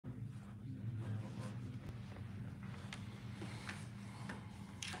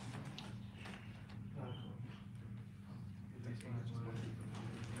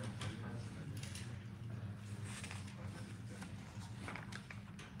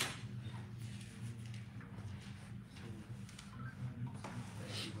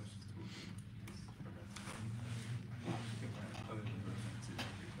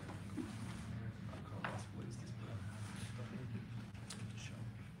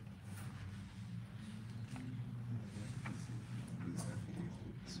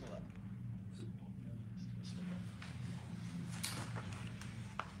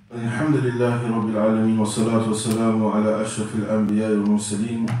الحمد لله رب العالمين والصلاة والسلام على أشرف الأنبياء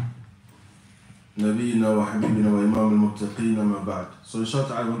والمرسلين نبينا وحبيبنا وإمام المتقين ما بعد. So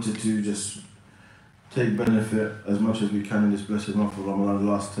inshallah I wanted to just take benefit as much as we can in this blessed month of Ramadan,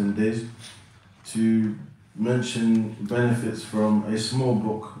 the last 10 days, to mention benefits from a small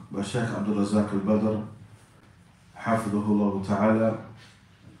book by Sheikh Abdul Razak al-Badr Hafidhahullah Ta'ala,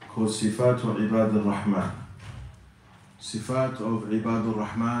 called Sifat wa Ibad al-Rahman. Sifat of Ibad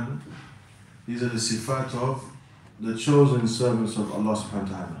al-Rahman. These are the sifat of the chosen servants of Allah subhanahu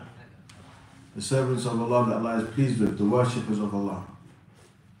wa ta'ala. The servants of Allah that Allah is pleased with, the worshippers of Allah.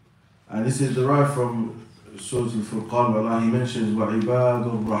 And this is derived from Surah Al-Furqan, where Allah, He mentions wa Ibad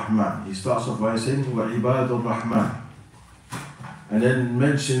al-Rahman. He starts off by saying wa Ibad al-Rahman, and then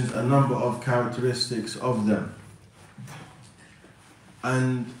mentions a number of characteristics of them.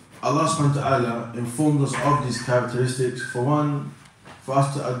 And Allah subhanahu wa ta'ala informed us of these characteristics, for one, for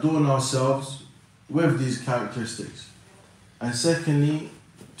us to adorn ourselves with these characteristics, and secondly,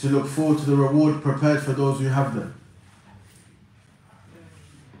 to look forward to the reward prepared for those who have them,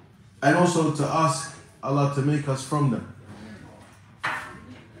 and also to ask Allah to make us from them.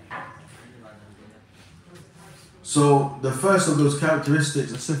 So the first of those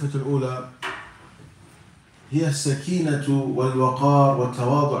characteristics, الصفة الأولى، هي السكينة والوقار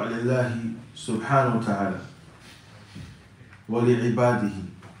والتواضع لله سبحانه وتعالى ولعباده,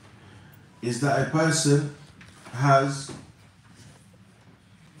 is that a person has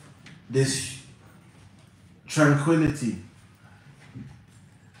this tranquility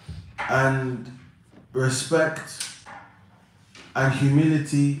and respect and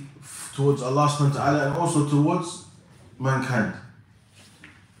humility towards Allah subhanahu wa ta'ala, and also towards mankind.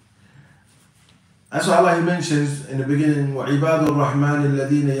 That's why Allah, He mentions in the beginning, وَعِبَادُ الرَّحْمَنِ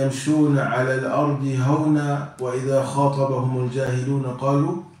الَّذِينَ يَمْشُونَ عَلَى الْأَرْضِ هَوْنًا وَإِذَا خَاطَبَهُمُ الْجَاهِلُونَ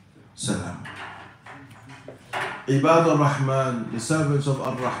قَالُوا سَلَامًا. Ibad al-Rahman, the servants of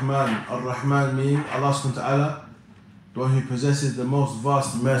Ar-Rahman. Ar-Rahman meaning Allah subhanahu wa ta'ala, the one who possesses the most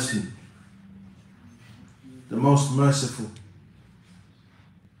vast mercy, the most merciful.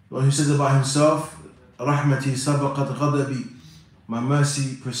 The one who says about Himself, Rahmati sabaqat ghadabi, my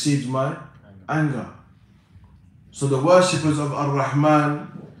mercy precedes my anger. So the worshippers of Ar-Rahman,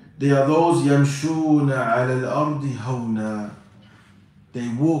 they are those يَمْشُونَ عَلَى الْأَرْضِ هَوْنًا. They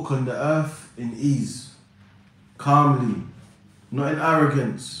walk on the earth in ease, calmly, not in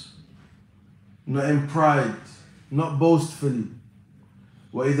arrogance, not in pride, not boastfully.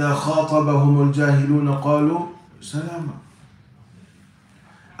 وَإِذَا خَاطَبَهُمُ الْجَاهِلُونَ قَالُوا سَلَامًا.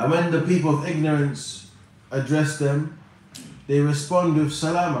 And when the people of ignorance address them, they respond with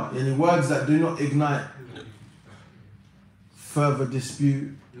salama, any words that do not ignite further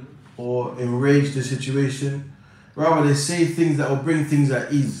dispute or enrage the situation. Rather, they say things that will bring things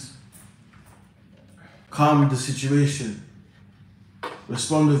at ease, calm the situation,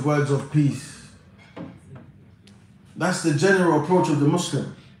 respond with words of peace. That's the general approach of the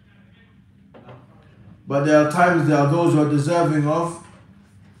Muslim. But there are times there are those who are deserving of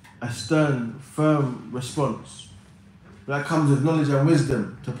a stern, firm response. That comes with knowledge and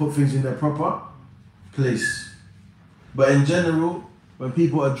wisdom to put things in their proper place. But in general, when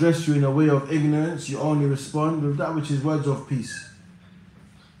people address you in a way of ignorance, you only respond with that which is words of peace,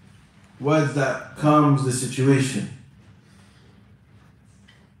 words that calms the situation.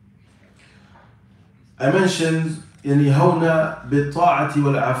 I mentioned يَنِهَوْنَ بِالطَّاعَةِ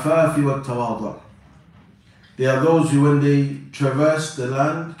وَالْعَفَافِ وَالتَّوَاضُعِ. They are those who, when they traverse the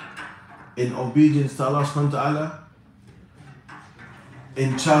land in obedience to Allah subhanahu wa ta'ala,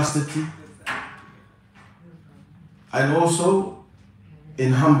 in chastity, and also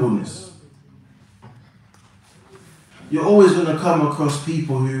in humbleness. You're always going to come across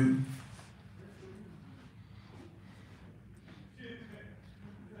people who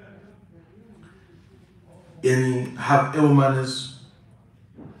have ill manners,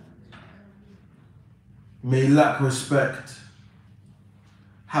 may lack respect,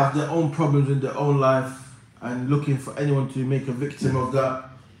 have their own problems in their own life, and looking for anyone to make a victim of that.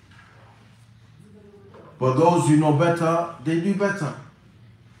 But those who know better, they do better.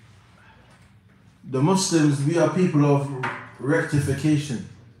 The Muslims, we are people of rectification.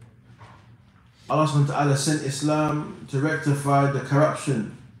 Allah subhanahu wa ta'ala sent Islam to rectify the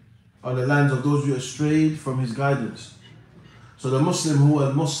corruption on the lands of those who are strayed from His guidance. So the Muslim who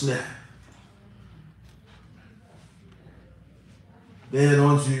are muslih, they are the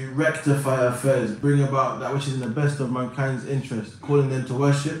ones who rectify affairs, bring about that which is in the best of mankind's interest, calling them to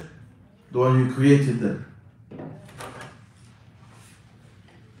worship the one who created them.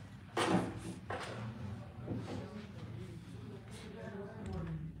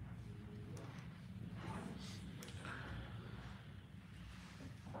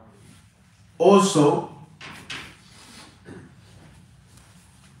 Also,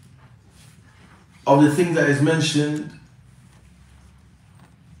 of the thing that is mentioned,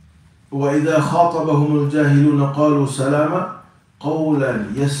 وَإِذَا خَاطَبَهُمُ الْجَاهِلُونَ قَالُوا سَلَامًا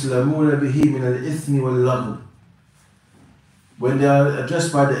قَوْلًا يَسْلَمُونَ بِهِ مِنَ الْإِثْمِ وَاللَّغْوِ. When they are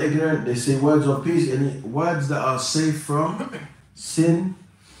addressed by the ignorant, they say words of peace, and words that are safe from sin,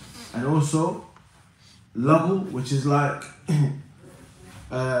 and also laghu, which is like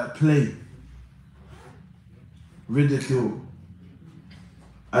play, ridicule,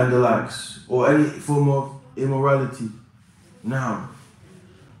 and the likes, or any form of immorality. Now,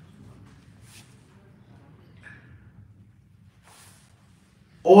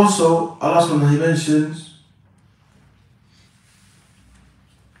 also Allah subhanahu wa ta'ala mentions,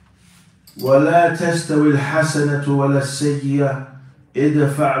 وَلَا تَسْتَوِي الْحَسَنَةُ وَلَا السَّيِّئَةُ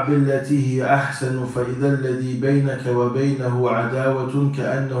ادفع بالتي هي أحسن فإذا الذي بينك وبينه عداوة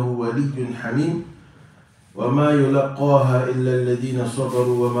كأنه ولي حميم وما يلقاها إلا الذين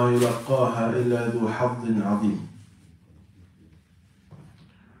صبروا وما يلقاها إلا ذو حظ عظيم.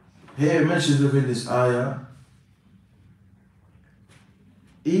 Here it mentions within this ayah,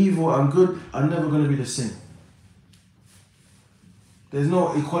 evil and good are never going to be the same. There's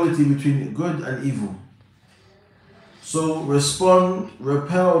no equality between good and evil. So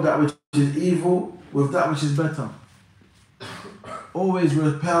repel that which is evil with that which is better. Always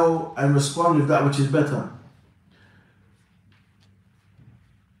repel and respond with that which is better.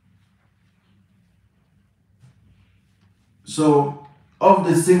 So, of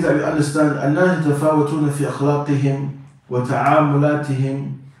these things that we understand, الناس يتفاوتون في أخلاقهم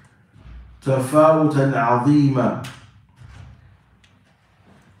وتعاملاتهم تفاوتا عظيما.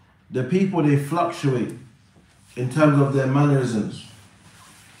 The people, they fluctuate in terms of their mannerisms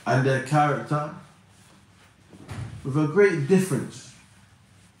and their character with a great difference.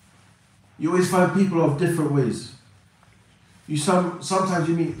 You always find people of different ways. Sometimes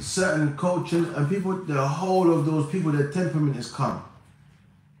you meet certain cultures and people, the whole of those people, their temperament is calm.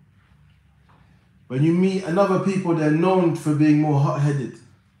 When you meet another people, they're known for being more hot-headed.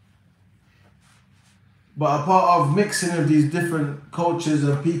 But a part of mixing of these different cultures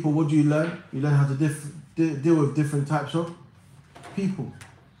and people, what do you learn? You learn how to deal with different types of people.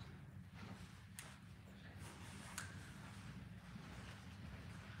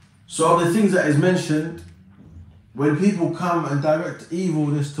 So the things that is mentioned, when people come and direct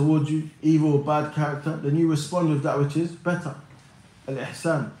evilness towards you, evil or bad character, then you respond with that which is better.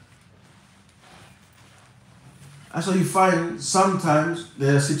 Al-Ihsan. And so you find sometimes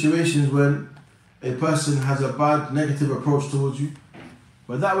there are situations when a person has a bad, negative approach towards you,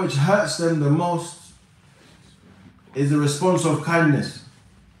 but that which hurts them the most is a response of kindness,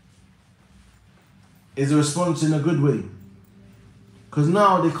 is a response in a good way. Because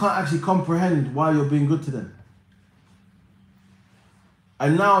now they can't actually comprehend why you're being good to them.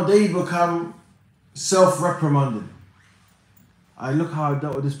 And now they become self-reprimanding. I look how I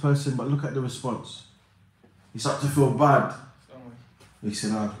dealt with this person, but look at the response. You start to feel bad. These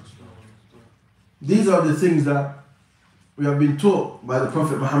are the things that we have been taught by the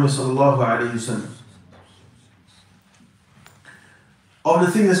Prophet Muhammad sallallahu alaihi wasallam. Of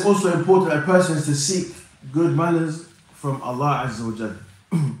the thing that's also important, a person is to seek good manners from Allah Azza wa Jal.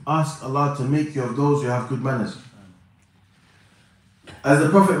 Ask Allah to make you of those who have good manners. As the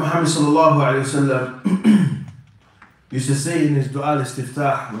Prophet Muhammad sallallahu alaihi wasallam used to say in his dua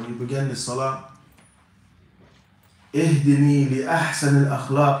al-istiftah when he began the salah, Ihdini li ahsan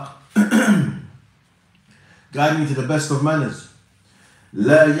al-akhlaq, guide me to the best of manners.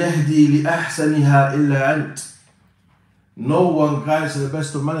 La yahdi li ahsaniha illa ant. No one guides to the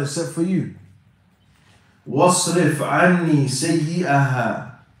best of manners except for you. Wasrif anni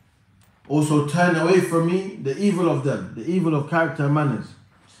sayyi'aha. Also turn away from me the evil of them, the evil of character and manners.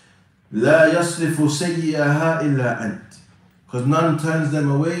 La yasrifu sayyi'aha illa ant. Because none turns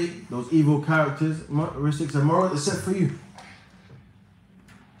them away, those evil characteristics and morals, except for you.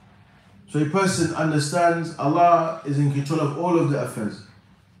 So a person understands Allah is in control of all of their affairs.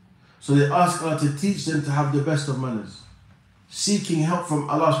 So they ask Allah to teach them to have the best of manners, seeking help from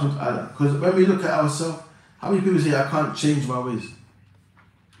Allah subhanahu wa ta'ala. Because when we look at ourselves, how many people say, I can't change my ways?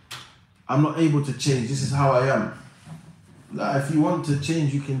 I'm not able to change. This is how I am. Nah, if you want to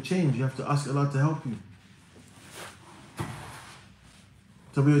change, you can change. You have to ask Allah to help you.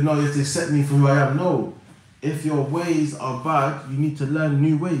 So we know you have to accept me for who I am. No. If your ways are bad, you need to learn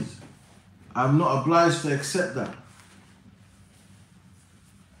new ways. I'm not obliged to accept that.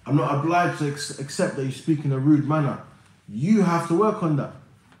 I'm not obliged to accept that you speak in a rude manner. You have to work on that.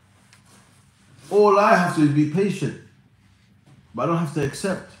 All I have to do is be patient. But I don't have to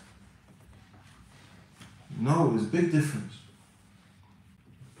accept. No, there's a big difference.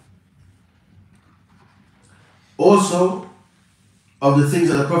 Also, of the things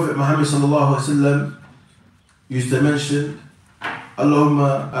that the Prophet Muhammad sallallahu alaihi wasallam used to mention,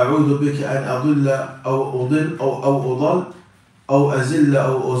 Allahumma a'udhu bika an adulla aw udil aw udal aw azilla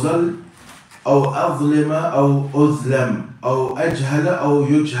aw uzal aw adlima aw uzlam aw ajhala aw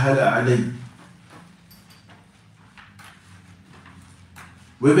yujhala alay.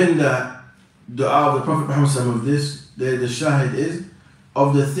 Within the dua of the Prophet Muhammad of this, the shahid is,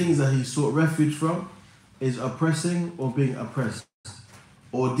 of the things that he sought refuge from, is oppressing or being oppressed,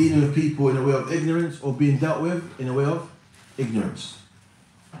 or dealing with people in a way of ignorance, or being dealt with in a way of ignorance.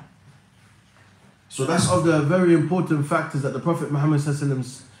 So that's of the very important factors that the Prophet Muhammad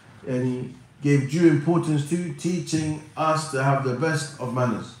gave due importance to, teaching us to have the best of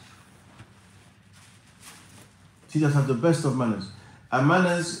manners. Teach us to have the best of manners. And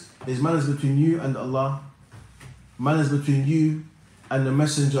manners is manners between you and Allah, manners between you and the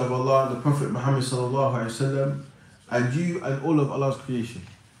Messenger of Allah, the Prophet Muhammad sallallahu alaihi wasallam, and you and all of Allah's creation.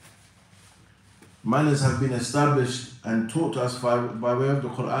 Manners have been established and taught us by way of the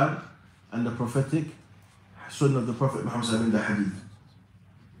Quran and the prophetic Sunnah of the Prophet Muhammad sallallahu alaihi wasallam in the Hadith.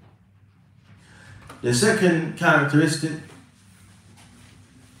 The second characteristic,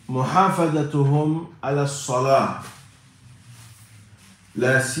 محافظتهم على الصلاة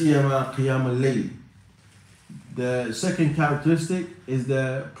لا سيما قيام الليل. The second characteristic is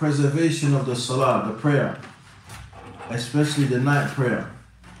the preservation of the salah, the prayer, especially the night prayer.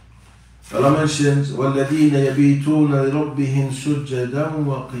 Allah mentions وَالَّذِينَ يَبِيتُونَ لِرَبِّهِمْ سُجَّدًا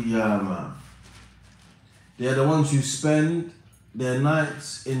وَقِيَامًا. They are the ones who spend their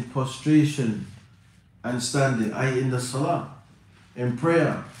nights in prostration and standing, i.e. in the salah, in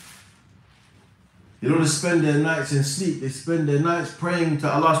prayer. They don't spend their nights in sleep, they spend their nights praying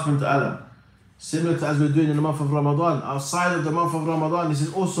to Allah subhanahu wa ta'ala. Similar to as we're doing in the month of Ramadan. Outside of the month of Ramadan, this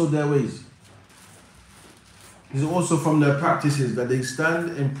is also their ways. This is also from their practices, that they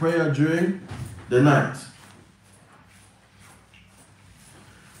stand in prayer during the night.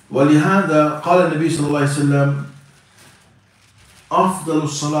 ولهذا قال النبي صلى الله عليه وسلم أفضل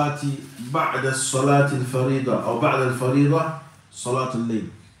الصلاة بعد الصلاة الفريضة أو بعد الفريضة صلاة الليل.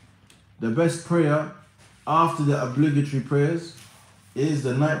 The best prayer after the obligatory prayers is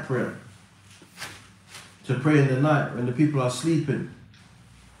the night prayer. To pray in the night when the people are sleeping.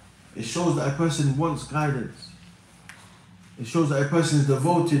 It shows that a person wants guidance. It shows that a person is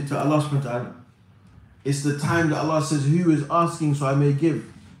devoted to Allah subhanahu wa ta'ala. It's the time that Allah says, who is asking so I may give?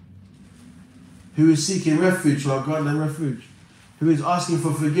 Who is seeking refuge so I grant them refuge? Who is asking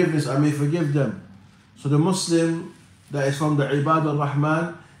for forgiveness, I may forgive them. So the Muslim that is from the Ibad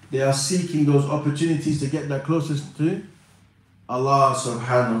Ar-Rahman, they are seeking those opportunities to get that closest to Allah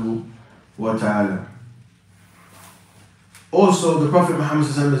subhanahu wa ta'ala. Also, the Prophet Muhammad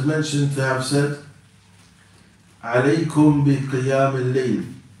is mentioned to have said, عليكم بقيام الليل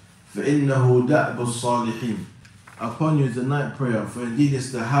فإنه دأب الصالحين. Upon you is the night prayer, for indeed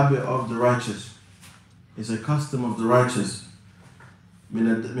it's the habit of the righteous. It's a custom of the righteous.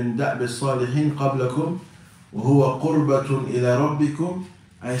 من دأب الصالحين قبلكم وهو قربة إلى ربكم.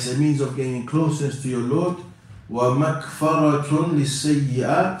 And it's a means of gaining closeness to your Lord. ومكفرة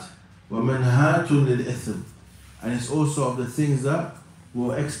للسيئات ومنهاة للإثم. And it's also of the things that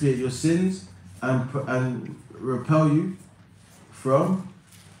will expiate your sins and repel you from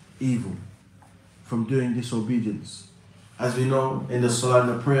evil, from doing disobedience. As we know in the salah and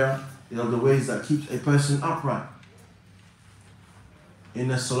the prayer, the ways that keeps a person upright. In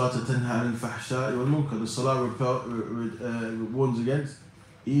the salah tanha anil fahsha'i wal munkar, the salah warns against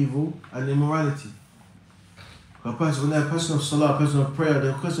evil and immorality. When they're a person of salah, a person of prayer,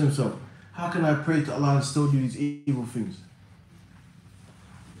 they'll question themselves, how can I pray to Allah and still do these evil things?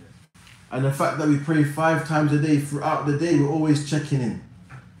 And the fact that we pray 5 times a day throughout the day, we're always checking in.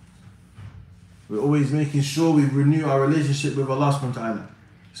 We're always making sure we renew our relationship with Allah subhanahu wa ta'ala.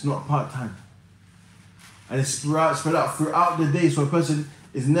 It's not part-time. And it's spread out throughout the day, so a person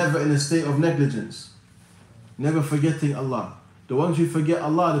is never in a state of negligence. Never forgetting Allah. The ones who forget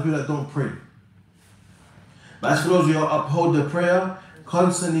Allah are the people that don't pray. But as for those who uphold the prayer,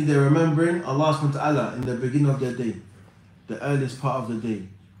 constantly they're remembering Allah subhanahu wa ta'ala in the beginning of their day, the earliest part of the day,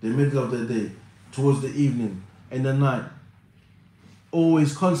 the middle of the day, towards the evening, in the night.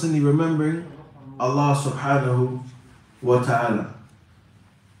 Always constantly remembering Allah subhanahu wa ta'ala.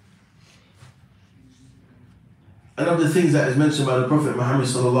 And of the things that is mentioned by the Prophet Muhammad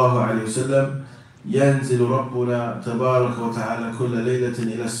sallallahu alayhi wa sallam, ينزل ربنا تبارك وتعالى كل ليلة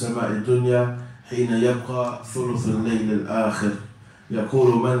إلى السماء الدنيا حين يبقى ثلث الليل الآخر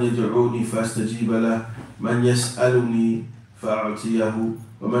يقول من يدعوني فأستجيب له من يسألني فأعطيه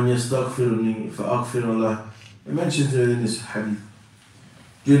ومن يستغفرني فأغفر له. It mentions it in this hadith.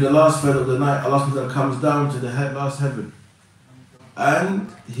 During the last third of the night, Allah comes down to the last heaven, and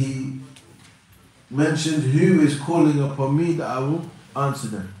He mentioned who is calling upon me that I will answer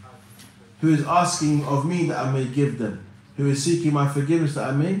them, who is asking of me that I may give them, who is seeking my forgiveness that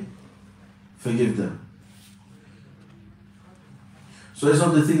I may forgive them. So it's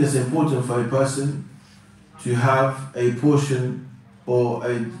not the thing that's important for a person to have a portion or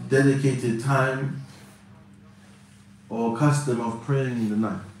a dedicated time or custom of praying in the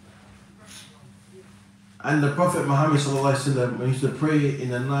night. And the Prophet Muhammad ﷺ, when he used to pray in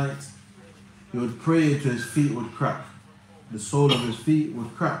the night, he would pray till his feet would crack. The sole of his feet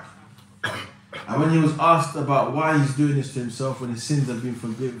would crack. And when he was asked about why he's doing this to himself when his sins have been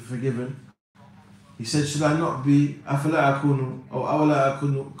forgiven, he said, should I not be أَفَلَا أَكُونُ أو أَوَلَا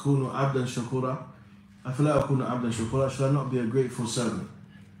أَكُونُ عَبْدًا شَكُورًا أَفَلَا أَكُونُ عَبْدًا شَكُورًا. Should I not be a grateful servant?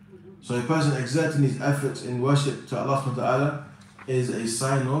 So a person exerting his efforts in worship to Allah subhanahu wa ta'ala is a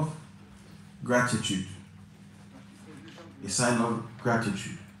sign of gratitude. A sign of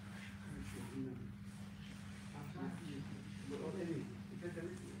gratitude.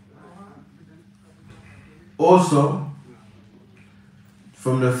 Also,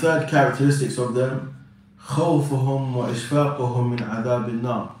 from the third characteristics of them, خوفهم وإشفاقهم من عذاب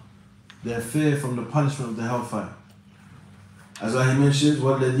النار. Their fear from the punishment of the hellfire. As he mentions,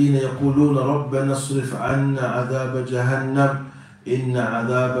 وَالَّذِينَ يَقُولُونَ رَبَّنَا اصْرِفْ عَنَّا عَذَابَ جَهَنَّمَ إِنَّ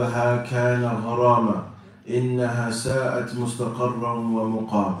عَذَابَهَا كَانَ غَرَامًا إِنَّهَا سَاءَتْ مُسْتَقَرًّا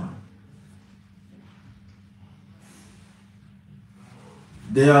وَمُقَامًا.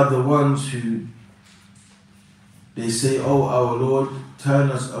 They are the ones who they say, "Oh our Lord, turn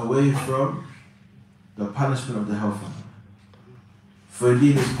us away from the punishment of the hellfire. For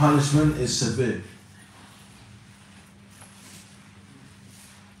indeed its punishment is severe."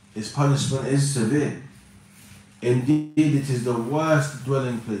 Its punishment is severe. Indeed, it is the worst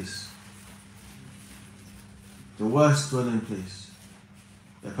dwelling place. The worst dwelling place.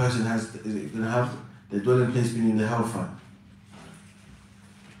 The person is going to have the dwelling place being in the hellfire.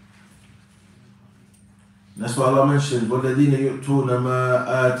 That's why Allah mentioned, وَالَّذِينَ يُؤْتُونَ مَا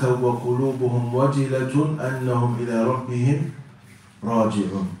آتَوْا وَقُلُوبُهُمْ وَجِلَةٌ أَنَّهُمْ إِلَىٰ رَبِّهِمْ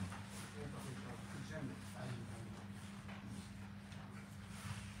رَاجِعُونَ.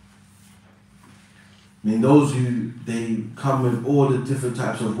 I mean, those who they come with all the different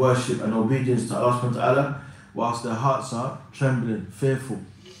types of worship and obedience to Allah subhanahu wa ta'ala, whilst their hearts are trembling, fearful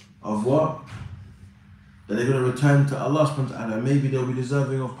of what? That they're going to return to Allah subhanahu wa ta'ala. Maybe they'll be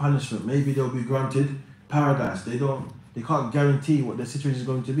deserving of punishment. Maybe they'll be granted paradise. They can't guarantee what their situation is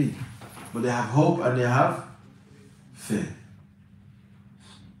going to be. But they have hope and they have fear.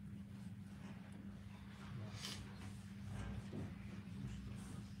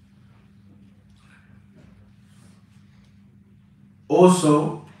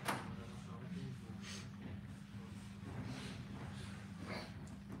 Also,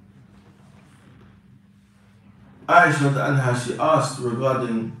 Aisha anha, she asked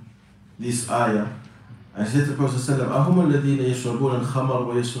regarding this ayah, and she said to the Prophet ﷺ, أَهُمَ الَّذِينَ يَشْرَبُونَ الْخَمَرَ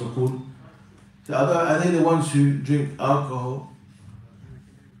وَيَسْرَقُونَ? Are they the ones who drink alcohol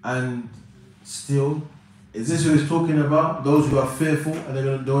and steal? Is this who he's talking about? Those who are fearful and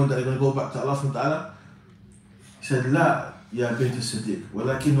they're going to go back to Allah subhanahu wa ta'ala? He said, لا يا بنت الصديق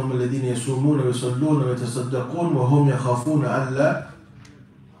ولكنهم الذين يصومون ويصلون ويتصدقون وهم يخافون ألا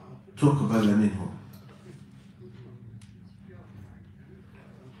تقبل منهم.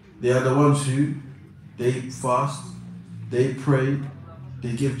 They are the ones who they fast, they pray,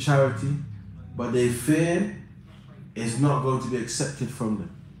 they give charity, but they fear it's not going to be accepted from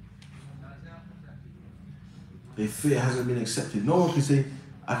them. They fear it hasn't been accepted. No one can say,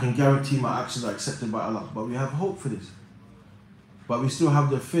 I can guarantee my actions are accepted by Allah, but we have hope for this. But we still have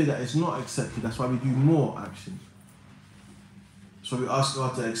the fear that it's not accepted. That's why we do more actions. So we ask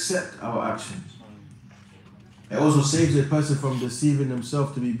God to accept our actions. It also saves a person from deceiving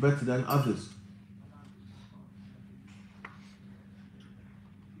themselves to be better than others.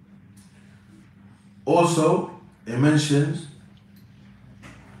 Also, it mentions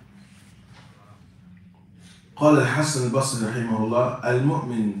قال الحسن البصري رحمه الله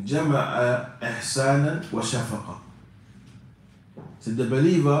المؤمن جمع إحسانا وشفقة. So the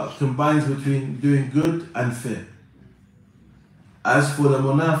believer combines between doing good and fear. As for the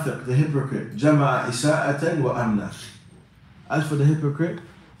munafiq, the hypocrite, جمع إساءة وأمنا. As for the hypocrite,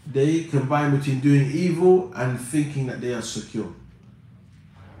 they combine between doing evil and thinking that they are secure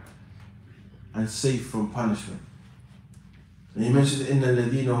and safe from punishment. And he mentions إِنَّ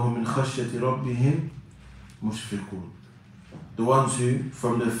الَّذِينَ هُمْ مِنْ خَشْيَةِ رَبِّهِمْ مُشْفِقُونَ. The ones who,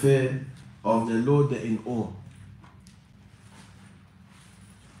 from the fear of their Lord, they're in awe.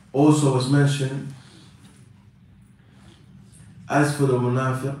 Also was mentioned, as for the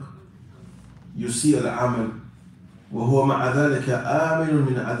munafiq, يسيء العمل وهو مع ذلك آمن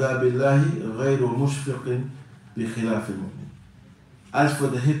من عذاب الله غير مشفق بخلاف المؤمن. As for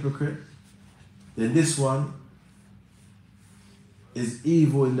the hypocrite, then this one is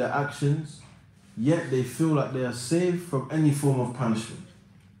evil in their actions, yet they feel like they are saved from any form of punishment.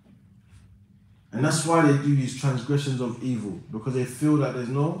 And that's why they do these transgressions of evil, because they feel that there's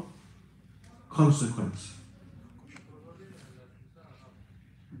no consequence.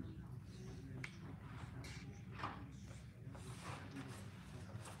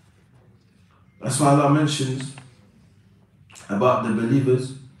 That's why Allah mentions about the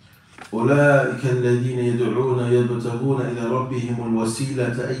believers, أولئك الذين يدعون يبتغون إلى ربهم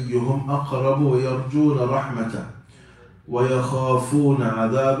الوسيلة أيهم أقرب ويرجون رحمته ويخافون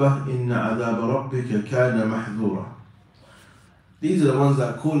عذابه إن عذاب ربك كان محذورا. These are the ones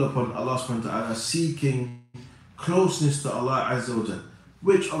that call upon Allah subhanahu wa ta'ala, seeking closeness to Allah Azza wa Jal.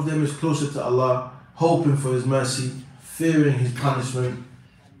 Which of them is closer to Allah, hoping for His mercy, fearing His punishment?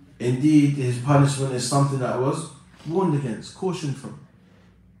 Indeed, His punishment is something that was warned against, cautioned from,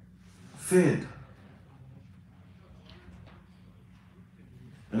 feared.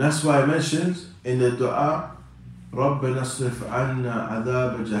 And that's why it mentions in the dua, رَبَّنَا اصْرِفْ عَنَّا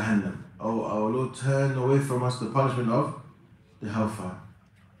عَذَابَ جَهَنَّمَ. Oh, our Lord, turn away from us the punishment of the hellfire.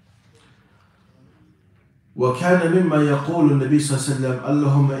 وكان مما يقول النبي صلى الله عليه وسلم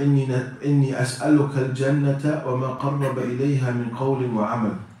اللهم إني أسألك الجنة وما قرب إليها من قول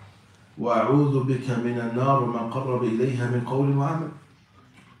وعمل وأعوذ بك من النار وما قرب إليها من قول وعمل.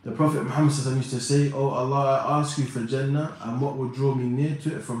 The Prophet Muhammad used to say, Oh Allah, I ask you for Jannah and what would draw me near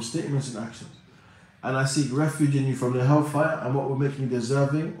to it from statements and actions. And I seek refuge in you from the hellfire and what will make me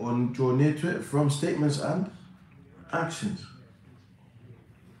deserving or draw near to it from statements and actions.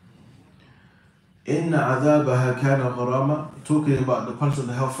 إن عذابها كان غراما. Talking about the punishment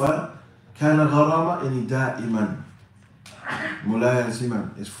of the hellfire. كان غراما يعني دائما ملازما.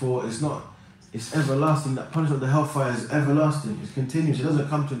 It's everlasting. That punishment of the hellfire is everlasting. It's continuous. It doesn't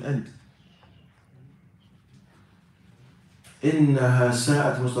come to an end. إنها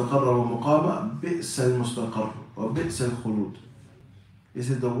ساءت مستقرا ومقاما بئس المستقر وبئس الخلود. This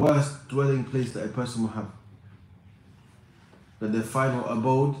is the worst dwelling place that a person will have. That their final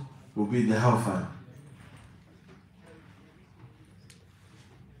abode will be the hellfire.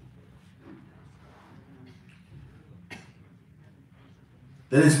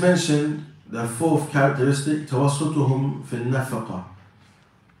 Then it's mentioned the fourth characteristic, توسطهم في النفقة.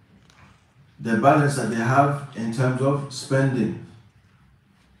 The balance that they have in terms of spending.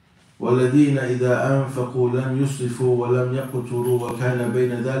 والذين إذا أنفقوا لم يسرفوا ولم يقتروا وكان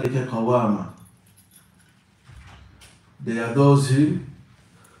بين ذلك قواما. They are those who,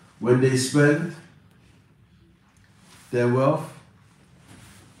 when they spend their wealth,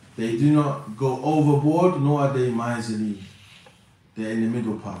 they do not go overboard, nor are they miserly. They're in the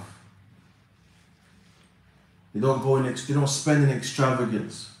middle path. They don't spend in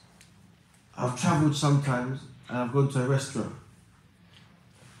extravagance. I've traveled sometimes and I've gone to a restaurant.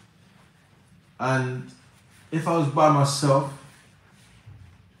 And if I was by myself,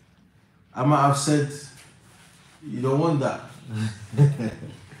 I might have said, you don't want that.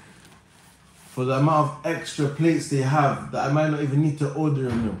 For the amount of extra plates they have that I might not even need to order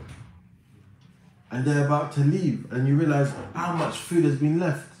a meal. And they're about to leave and you realize how much food has been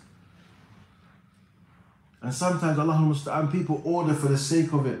left. And sometimes, Allahumma musta'an, people order for the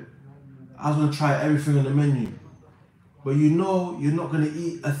sake of it. I was going to try everything on the menu. But you know you're not going to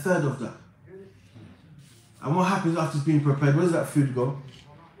eat a third of that. And what happens after it's being prepared? Where does that food go?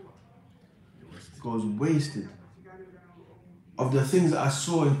 It goes wasted. Of the things that I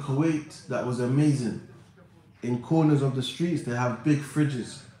saw in Kuwait that was amazing, in corners of the streets they have big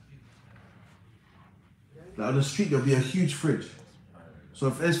fridges. Like on the street there'll be a huge fridge. So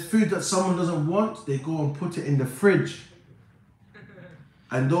if there's food that someone doesn't want, they go and put it in the fridge.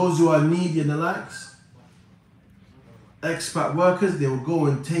 And those who are needy and the likes, expat workers, they will go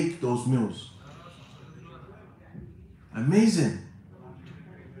and take those meals. Amazing.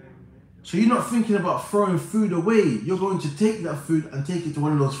 So you're not thinking about throwing food away. You're going to take that food and take it to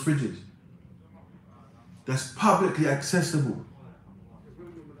one of those fridges that's publicly accessible.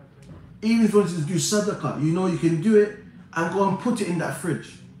 Even if you want to do sadaqah, you know you can do it and go and put it in that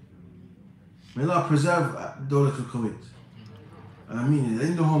fridge. May Allah preserve Dawlat al-Kuwait. I mean,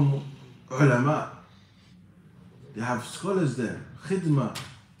 عندهم علماء They have scholars there. Khidmah.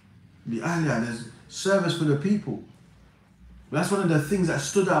 Li ahliha. There's service for the people. That's one of the things that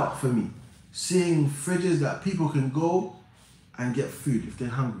stood out for me. Seeing fridges that people can go and get food if they're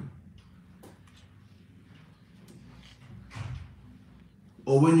hungry.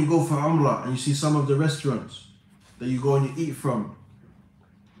 Or when you go for Umrah and you see some of the restaurants that you go and you eat from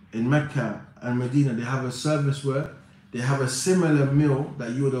in Mecca and Medina, they have a service where they have a similar meal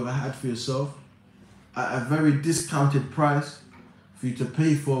that you would have had for yourself at a very discounted price for you to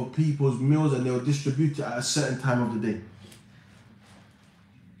pay for people's meals, and they'll distribute it at a certain time of the day.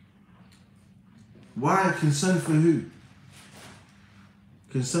 Why? Concern for who?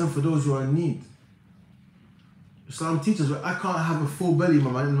 Concern for those who are in need. Islam teaches that I can't have a full belly,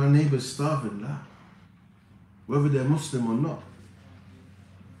 my neighbour's starving. Nah. Whether they're Muslim or not.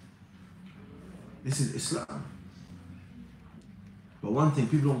 This is Islam. But one thing,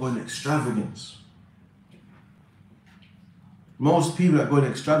 people don't go in extravagance. Most people that go in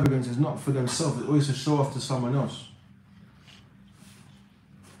extravagance is not for themselves, it's always to show off to someone else.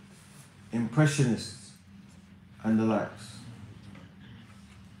 Impressionists and the likes.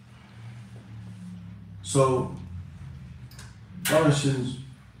 So, Galatians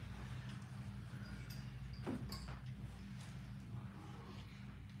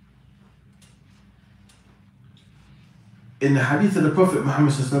in the hadith of the Prophet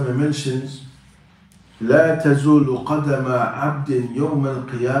Muhammad ﷺ mentions لا تزول قدم عبد يوم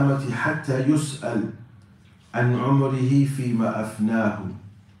القيامة حتى يسأل عن عمره فيما أفناه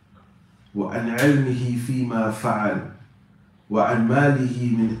وعن علمه فيما فعل وعن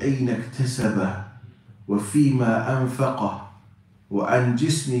ماله من أين اكتسبه وفيما أنفقه وعن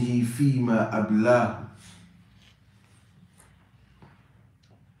جسمه فيما أبلاه.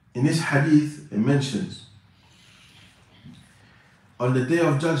 In this hadith it mentions on the day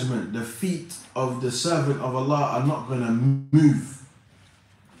of judgment the feet of the servant of Allah are not going to move.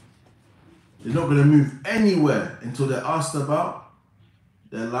 They're not going to move anywhere until they're asked about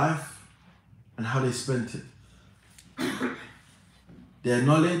their life and how they spent it, their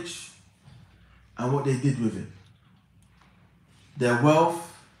knowledge and what they did with it, their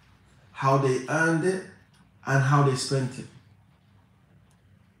wealth, how they earned it and how they spent it,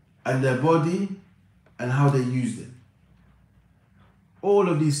 and their body and how they used it. All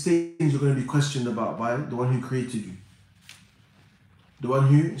of these things are going to be questioned about by the one who created you, the one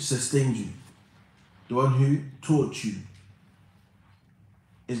who sustained you, the one who taught you.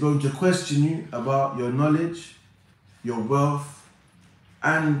 Is going to question you about your knowledge, your wealth,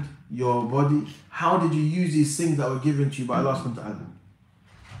 and your body. How did you use these things that were given to you by Allah subhanahu wa ta'ala?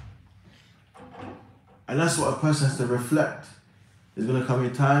 And that's what a person has to reflect. There's going to come a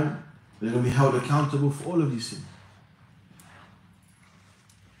time they're going to be held accountable for all of these things.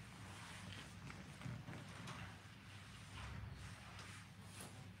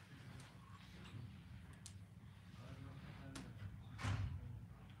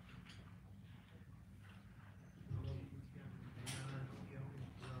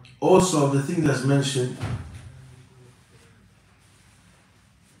 Also, the thing that's mentioned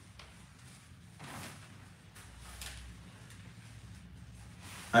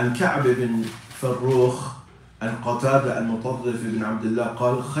عن كعب بن فروخ عن قتادة المطرف بن عبد الله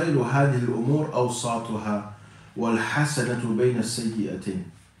قال خير هذه الأمور أوساطها والحسنة بين السيئتين.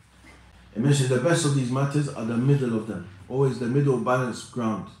 It mentioned the best of these matters are the middle of them, always the middle balanced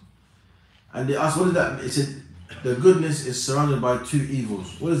ground. And they asked, what does that mean? It said the goodness is surrounded by two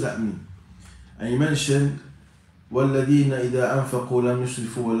evils. What does that mean? And he mentioned وَالَّذِينَ إِذَا أَنفَقُوا لَمْ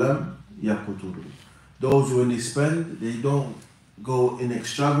يُسْرِفُوا وَلَمْ يَقْتُرُوا. Those who when they spend, they don't go in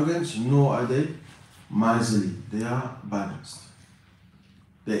extravagance, nor are they miserly. They are balanced.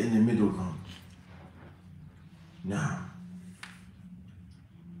 They're in the middle ground. Now,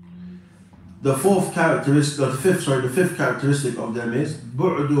 the fifth characteristic of them is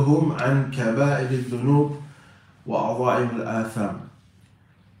بُعْدُهُمْ عَنْ كَبَائِرِ الذُّنُوبِ وَعَظَائِمِ الْآثَامِ.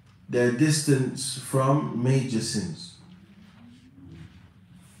 Their distance from major sins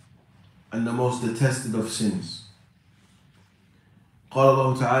and the most detested of sins. قال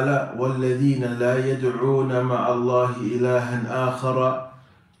الله تعالى والذين لا يدعون مع الله إلها آخر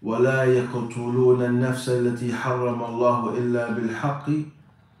ولا يقتلون النفس التي حرم الله إلا بالحق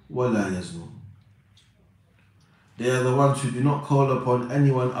ولا يزنون. They are the ones who do not call upon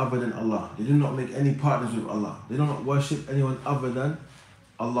anyone other than Allah. They do not make any partners with Allah. They do not worship anyone other than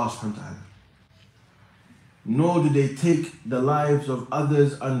Allah subhanahu wa ta'ala. Nor do they take the lives of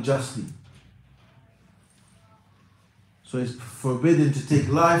others unjustly. So it's forbidden to take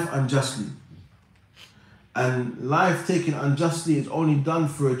life unjustly. And life taken unjustly is only done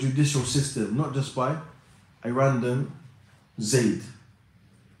through a judicial system, not just by a random Zayd.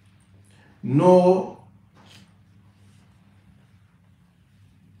 Nor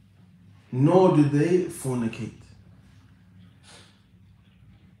do they fornicate.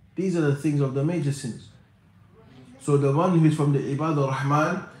 These are the things of the major sins. So the one who is from the Ibad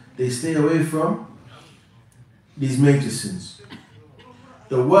Ar-Rahman, they stay away from these major sins.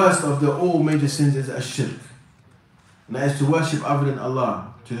 The worst of the all major sins is Ash-Shirk. And that is to worship other than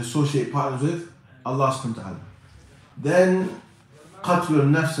Allah, to associate partners with Allah subhanahu wa ta'ala. Then Qatl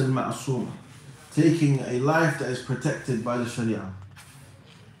al-Nafs al-Ma'asuma, taking a life that is protected by the Sharia.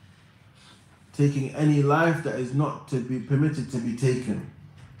 Taking any life that is not to be permitted to be taken.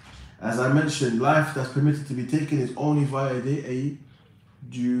 As I mentioned, life that's permitted to be taken is only via a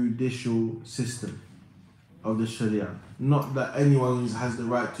judicial system of the Sharia. Not that anyone has the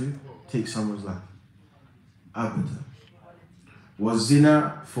right to take someone's life. Abada. Was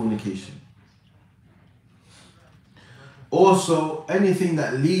zina, fornication. Also, anything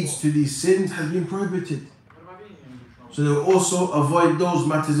that leads to these sins has been prohibited. So they will also avoid those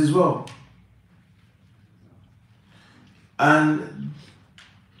matters as well. And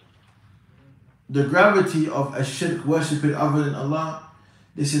the gravity of a shirk, worshipping other than Allah,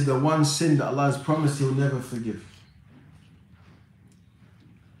 this is the one sin that Allah has promised He will never forgive.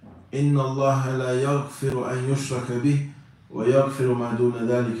 إِنَّ اللَّهَ لَا يَغْفِرُ أَن يُشْرَكَ بِهِ وَيَغْفِرُ مَا دُونَ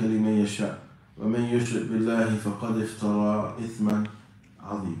ذَلِكَ لِمَن يَشَاءُ وَمَن يُشْرِكْ بِاللَّهِ فَقَدِ افْتَرَى إِثْمًا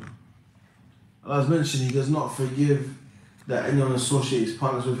عَظِيمًا. Allah has mentioned He does not forgive that anyone associates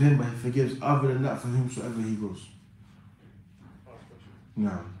partners with Him, but He forgives other than that for whomsoever He wills. No.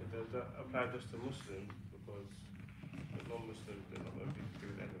 Does that apply just to Muslims? Because the non-Muslims, they're not going to be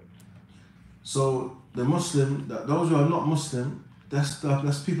forgiven anyway. So the Muslim, those who are not Muslim, that's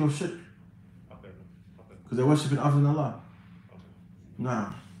people of shirk. Okay. Because they're worshipping other than Allah. Okay.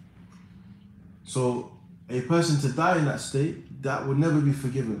 Now, so a person to die in that state, that will never be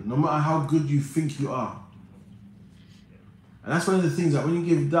forgiven, no matter how good you think you are. And that's one of the things that when you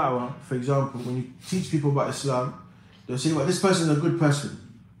give da'wah, for example, when you teach people about Islam, they'll say, well, this person is a good person.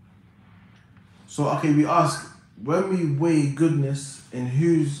 So, okay, we ask, when we weigh goodness, in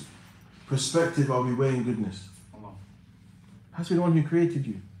whose perspective are we weighing goodness? Allah. Has to be the one who created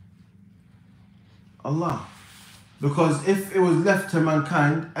you. Allah. Because if it was left to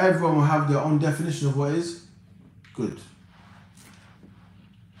mankind, everyone will have their own definition of what is good.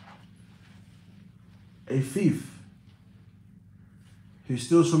 A thief who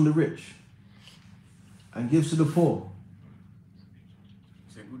steals from the rich and gives to the poor,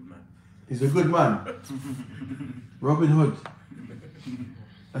 He's a good man. he's a good man. Robin Hood.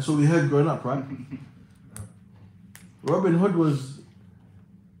 That's what we heard growing up, right? Robin Hood was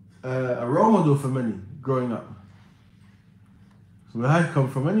a role model for many growing up. So where I come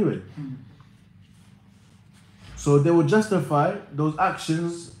from anyway. So they will justify those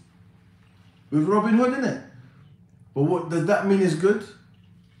actions with Robin Hood in it. But what does that mean is good?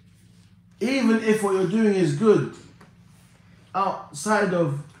 Even if what you're doing is good, outside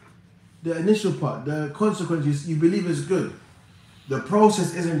of the initial part, the consequences you believe is good, the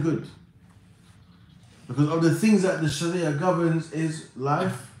process isn't good. Because of the things that the Sharia governs is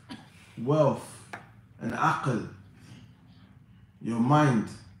life, wealth, and aql, your mind.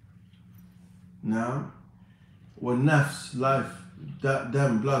 Now, wa nafs, life,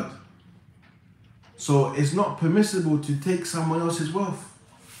 dam, blood. So it's not permissible to take someone else's wealth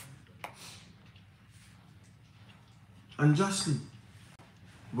unjustly.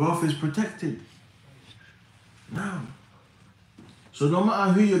 Wealth is protected. Now, so no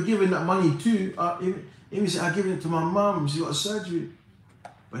matter who you're giving that money to, even you say, I'm giving it to my mum, she's got a surgery.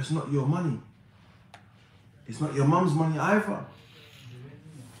 But it's not your money. It's not your mum's money either.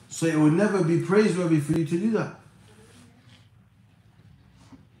 So it will never be praiseworthy for you to do that.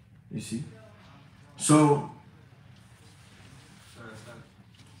 You see? So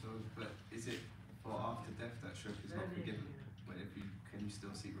but is it for after death that shirk is not forgiven? But can you still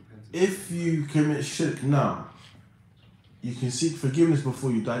seek repentance? if you commit shirk now, you can seek forgiveness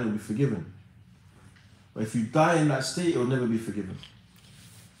before you die and you'll be forgiven. But if you die in that state, it will never be forgiven.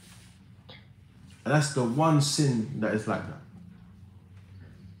 And that's the one sin that is like that.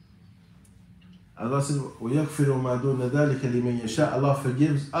 Allah says, وَيَغْفِرُ مَا دُونَ ذَلِكَ لِمَنْ يَشَاءُ. Allah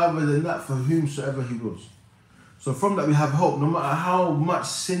forgives other than that for whomsoever He wills. So from that we have hope. No matter how much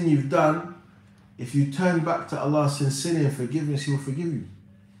sin you've done, if you turn back to Allah sincerely and forgiveness, He will forgive you.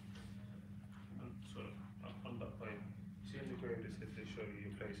 So, on that point, see in the grave it says they show you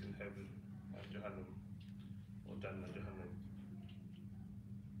your place in heaven and Jahannam, or Jannah, Jahannam.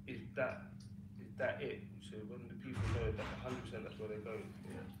 Is that it? So when the people know that 100% that's where they're going,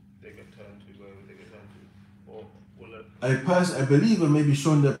 they get turned to wherever they get turned to. Or will it? A believer may be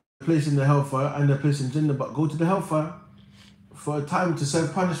shown their place in the hellfire and their place in Jannah, but go to the hellfire for a time to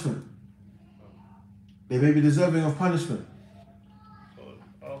serve punishment. They may be deserving of punishment. So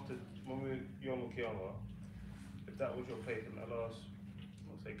after when we Yom Kiyama, if that was your place in Allah's,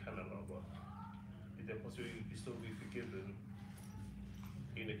 I'll say Canada, but is there possibility you could still be forgiven,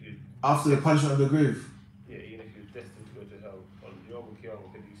 even if you? After the punishment of the grave, Yeah, even if you're destined to go to hell on Yom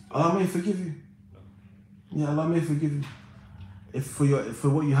Kiyama, could you still? Allah may forgive you. No. Yeah, Allah may forgive you. If for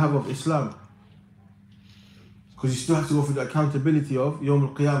what you have of Islam. Because you still have to go through the accountability of Yawm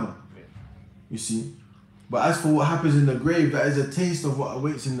al-Qiyamah. Yeah. You see? But as for what happens in the grave, that is a taste of what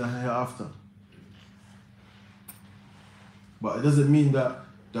awaits in the hereafter. But it doesn't mean that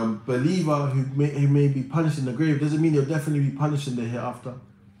the believer who may be punished in the grave, doesn't mean they'll definitely be punished in the hereafter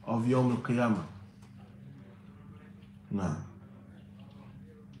of Yawm al-Qiyamah. No.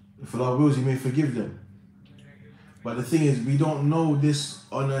 If Allah wills, He may forgive them. But the thing is, we don't know this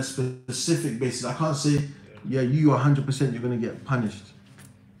on a specific basis. I can't say, yeah, you 100% you're going to get punished.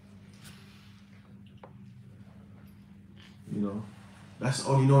 You know, that's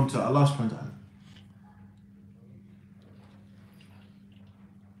only known to Allah subhanahu wa ta'ala.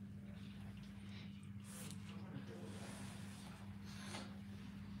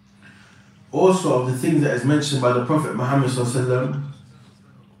 Also, of the things that is mentioned by the Prophet Muhammad sallallahu alaihi wasallam,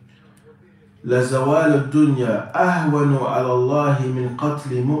 لزوال الدنيا أهون على الله من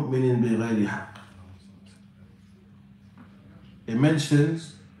قتل مؤمن بغير حق. It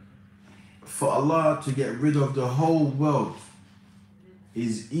mentions for Allah to get rid of the whole world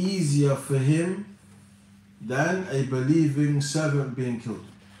is easier for Him than a believing servant being killed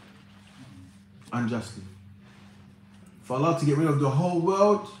unjustly. For Allah to get rid of the whole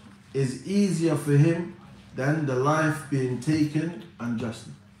world is easier for Him than the life being taken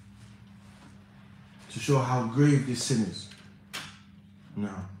unjustly. To show how grave this sin is.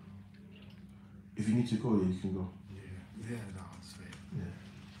 Now, if you need to go, you can go. Yeah, no, it's fair. Yeah.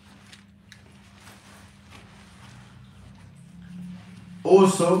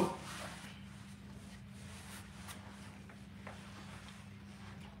 Also,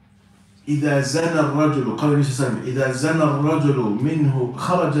 إذا زنى الرجل قال النبي صلى الله عليه وسلم إذا زنى الرجل منه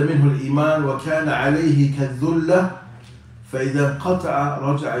خرج منه الإيمان وكان عليه كالذلة فإذا انقطع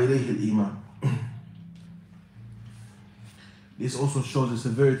رجع إليه الإيمان. This also shows the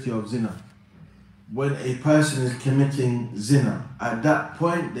severity of zina. When a person is committing zina, at that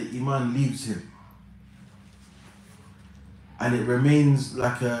point the iman leaves him. And it remains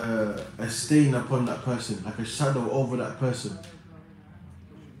like a stain upon that person, like a shadow over that person.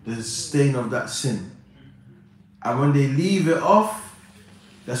 The stain of that sin. And when they leave it off,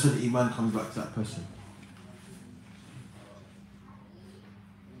 that's when the iman comes back to that person.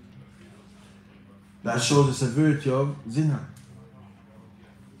 That shows the severity of zina.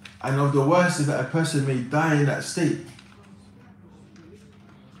 And of the worst is that a person may die in that state.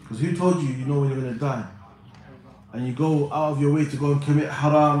 Because who told you, you know when you're going to die? And you go out of your way to go and commit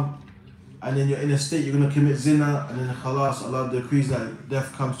haram, and then you're in a state you're going to commit zina, and then khalas, Allah decrees that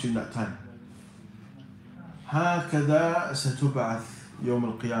death comes to you in that time. هَكَذَا سَتُبْعَثْ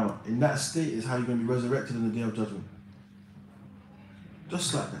يَوْمَ الْقِيَامَةِ. In that state is how you're going to be resurrected on the Day of Judgment.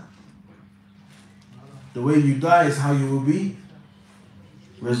 Just like that. The way you die is how you will be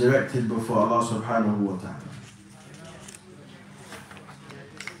resurrected before Allah subhanahu wa ta'ala.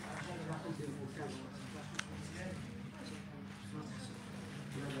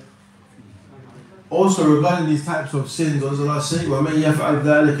 Also regarding these types of sins, what does Allah say? وَمَنْ يَفْعَلْ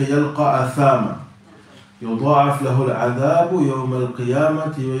ذَلِكَ يَلْقَى أَثَامًا يُضَاعَفْ لَهُ الْعَذَابُ يَوْمَ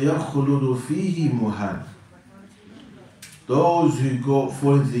الْقِيَامَةِ وَيَخْلُدُ فِيهِ مُهَانًا. Those who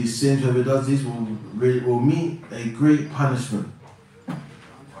fall into these sins, whoever does this will meet a great punishment.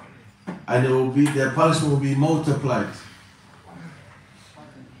 And their punishment will be multiplied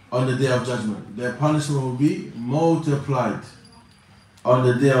on the Day of Judgment. Their punishment will be multiplied on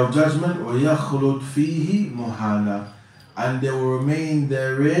the Day of Judgment. وَيَخْلُدْ فِيهِ مُهَانًا. And they will remain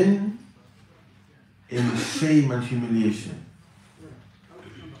therein in shame and humiliation.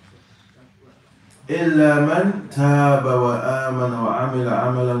 إِلَّا مَنْ تَابَ وَآمَنَ وَعَمِلَ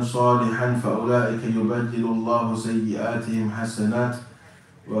عَمَلًا صَالِحًا فَأُولَٰئِكَ يُبَدِّلُ اللَّهُ سَيِّئَاتِهِمْ حَسَنَاتٍ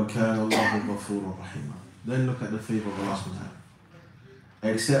وَكَانَ اللَّهُ غَفُورًا رَحِيمًا. Then look at the favor of Allah subhanahu wa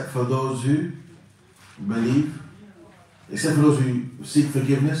ta'ala. Except for those who believe, except for those who seek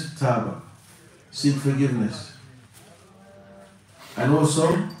forgiveness, taba, seek forgiveness. And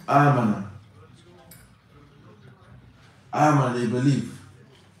also, amana. Amana, they believe.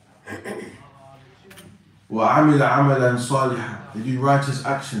 وَعَمِلَ عَمَلًا صَالِحًا. They do righteous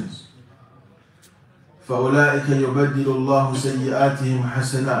actions. فَأُولَٰئِكَ يُبَدِّلُ اللَّهُ سَيِّئَاتِهِمْ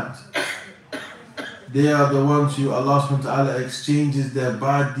حَسَنَاتٍ. They are the ones who Allah subhanahu wa ta'ala exchanges their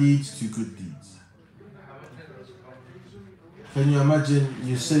bad deeds to good deeds. Can you imagine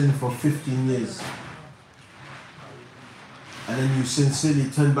you sinning for 15 years and then you sincerely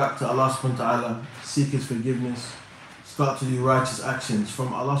turn back to Allah subhanahu wa ta'ala, seek His forgiveness, start to do righteous actions.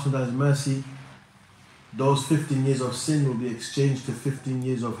 From Allah subhanahu wa ta'ala's mercy, those 15 years of sin will be exchanged to 15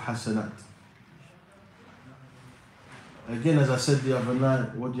 years of hasanat. Again, as I said the other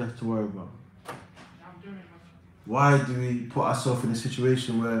night, what do you have to worry about? Why do we put ourselves in a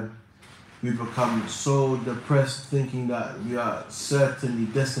situation where we become so depressed thinking that we are certainly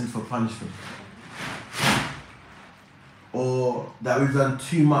destined for punishment? Or that we've done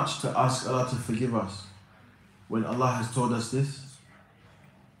too much to ask Allah to forgive us when Allah has told us this?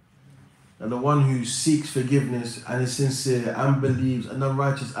 That the one who seeks forgiveness and is sincere and believes and does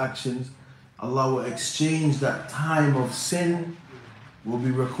righteous actions, Allah will exchange that time of sin, will be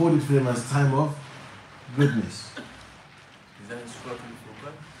recorded for him as time of goodness. Is that in Surah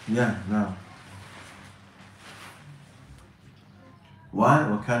Al-Furqan? Yeah, now. Why?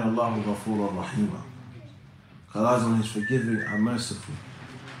 وَكَانَ اللَّهُ غَفُورًا رَحِيمًا. Allah is forgiving and merciful.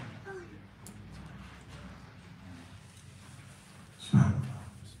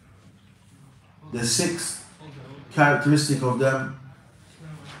 The sixth characteristic of them,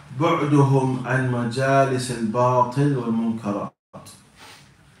 بُعْدُهُمْ عَنْ مَجَالِسِ الْبَاطِلِ وَالْمُنْكَرَاتِ.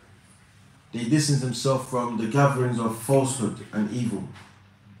 They distance themselves from the gatherings of falsehood and evil.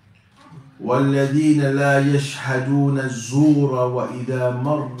 وَالَّذِينَ لَا يَشْهَدُونَ الزُّورَ وَإِذَا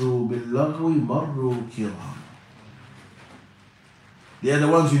مَرُّوا بِاللَّغْوِ مَرُّوا كِرَامًا. They are the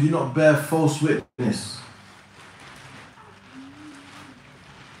ones who do not bear false witness.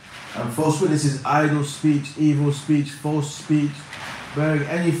 And false witness is idle speech, evil speech, false speech, bearing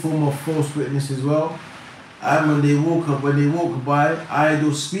any form of false witness as well. And when they walk by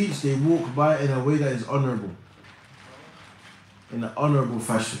idle speech, they walk by in a way that is honorable, in an honorable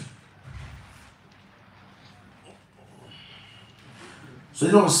fashion. So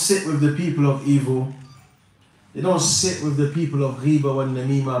they don't sit with the people of evil. They don't sit with the people of ghiba wa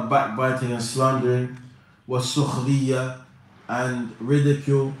namima, backbiting and slandering, wa sukhriya and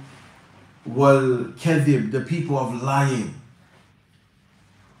ridicule, wal kadhib, the people of lying.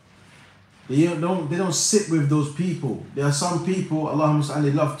 They don't sit with those people. There are some people, Allahumma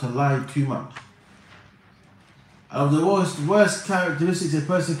salli, love to lie too much. And of the worst characteristics a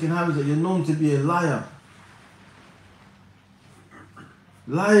person can have is that you're known to be a liar.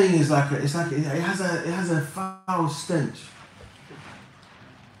 Lying is it has a foul stench.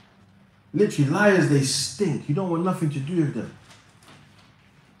 Literally, liars, they stink. You don't want nothing to do with them.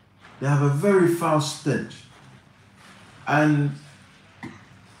 They have a very foul stench. And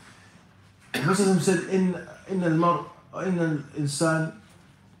Muslim said, إن الإنسان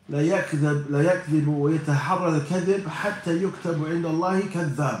لا يكذب ويتحرى الكذب حتى يكتب عند الله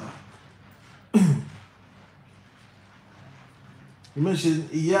كذابا. He mentioned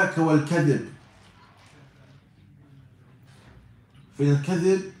إياك والكذب. فإن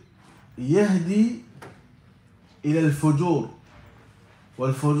الكذب يهدي إلى الفجور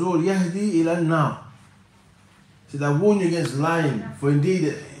والفجور يهدي إلى النار. So I warn you against lying, for indeed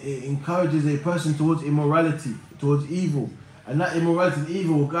it encourages a person towards immorality, towards evil, and that immorality and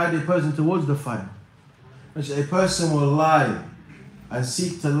evil will guide a person towards the fire. A person will lie and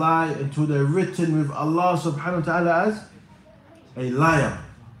seek to lie until they're written with Allah subhanahu wa ta'ala as a liar.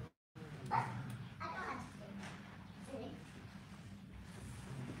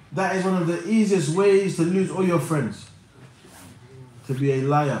 That is one of the easiest ways to lose all your friends, to be a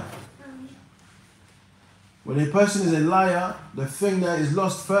liar. When a person is a liar, the thing that is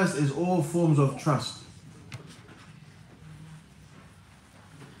lost first is all forms of trust.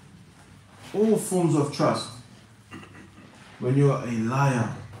 All forms of trust when you're a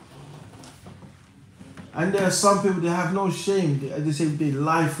liar. And there are some people, they have no shame. They say they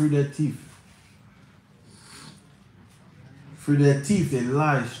lie through their teeth. Through their teeth, they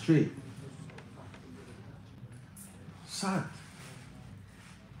lie straight. Sad.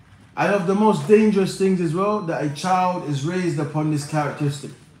 And of the most dangerous things as well, that a child is raised upon this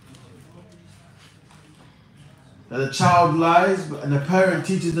characteristic. That the child lies, and the parent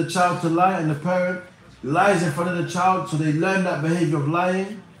teaches the child to lie, and the parent lies in front of the child, so they learn that behavior of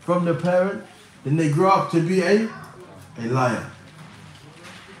lying from the parent. Then they grow up to be a liar.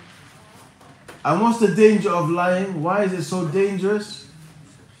 And what's the danger of lying? Why is it so dangerous?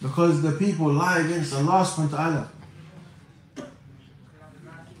 Because the people lie against Allah subhanahu wa ta'ala.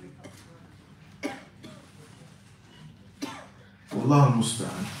 Wallahu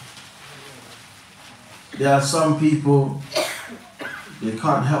musta'an. There are some people, they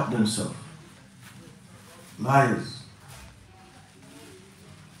can't help themselves. Liars.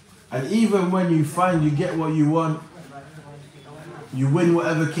 And even when you find you get what you want, you win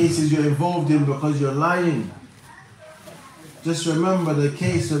whatever cases you're involved in because you're lying. Just remember the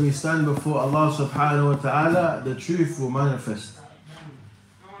case when we stand before Allah subhanahu wa ta'ala, the truth will manifest.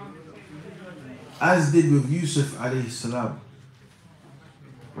 As did with Yusuf alayhi salam.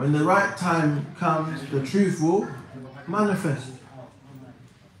 When the right time comes, the truth will manifest.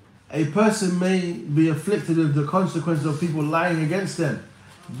 A person may be afflicted with the consequences of people lying against them,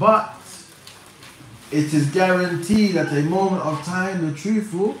 but it is guaranteed at a moment of time the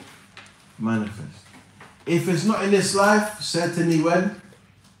truth will manifest. If it's not in this life, certainly when?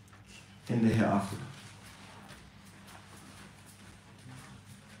 In the hereafter.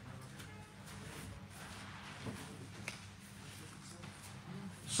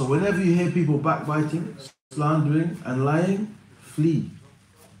 So whenever you hear people backbiting, slandering and lying, flee.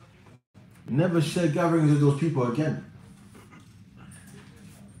 Never share gatherings with those people again.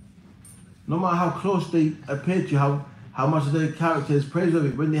 No matter how close they appear to you, how much of their character is praiseworthy,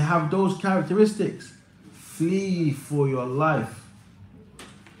 when they have those characteristics, flee for your life.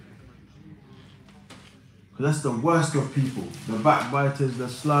 Because that's the worst of people. The backbiters, the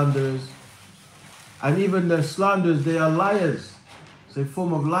slanderers. And even the slanderers, they are liars. It's a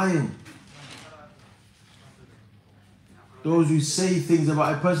form of lying. Those who say things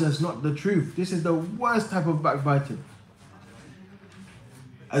about a person that's not the truth. This is the worst type of backbiting.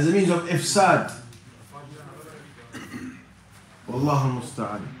 As a means of ifsad. Wallahu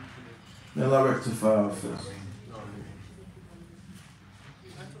musta'an. May Allah rectify our affairs.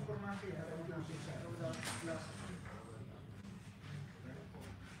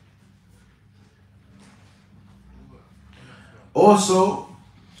 Also,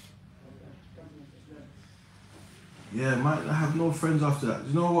 might have no friends after that.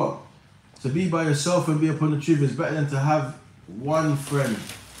 You know what? To be by yourself and be upon the truth is better than to have one friend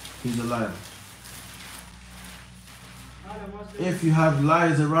who's a liar. If you have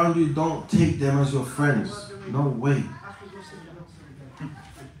liars around you, don't take them as your friends. No way.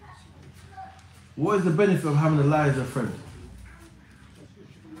 What is the benefit of having a liar as a friend?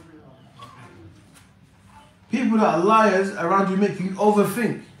 People that are liars around you make you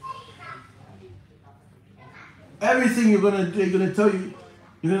overthink. Everything you're going to do, you're going to tell you,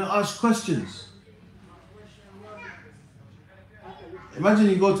 you're going to ask questions. Imagine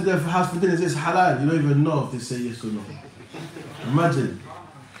you go to their house for dinner, is this halal? You don't even know if they say yes or no. Imagine.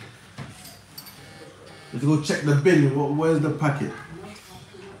 You have to go check the bin, where's the packet?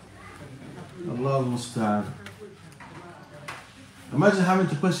 Allah musta'an. Imagine having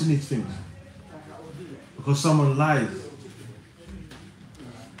to question these things because someone lies.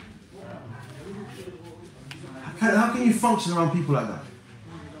 How can you function around people like that?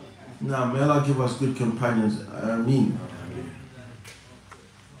 Nah, may Allah give us good companions. Ameen.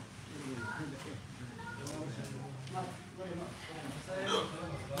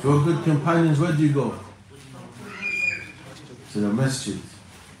 Your good companions, where do you go? To the masjid.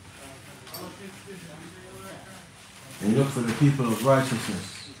 And you look for the people of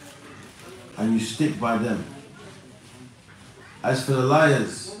righteousness. And you stick by them. As for the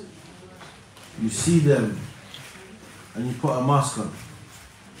liars, you see them and you put a mask on.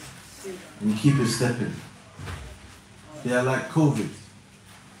 And you keep it stepping. They are like COVID.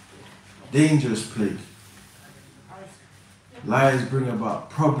 Dangerous plague. Lies bring about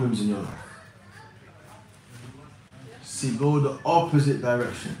problems in your life. See, go the opposite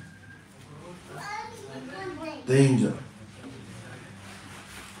direction. Danger.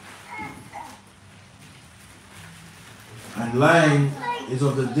 And lying is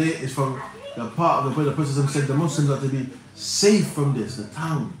of the day, is from the part of the Prophet said the Muslims are to be safe from this, the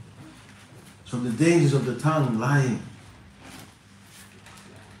tongue. It's from the dangers of the tongue, lying.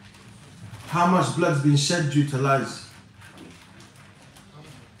 How much blood's been shed due to lies?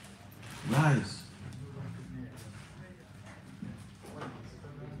 Lies.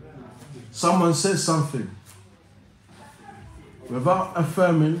 Someone says something. Without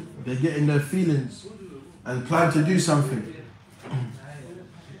affirming, they get in their feelings and plan to do something.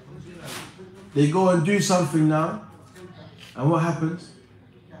 They go and do something now, and what happens?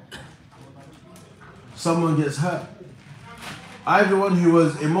 Someone gets hurt. Either one who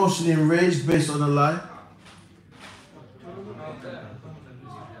was emotionally enraged based on a lie,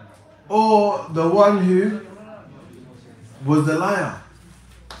 or the one who was the liar.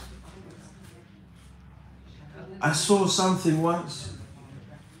 I saw something once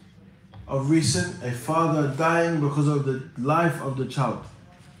of recent, a father dying because of the life of the child.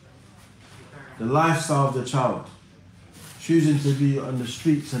 the lifestyle of the child, choosing to be on the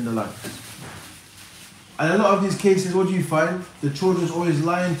streets and the likes. And a lot of these cases, what do you find? The children's always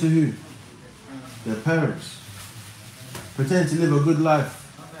lying to who? Their parents. Pretending to live a good life.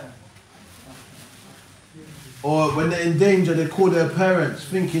 Or when they're in danger, they call their parents,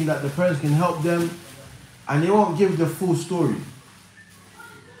 thinking that the parents can help them, and they won't give the full story.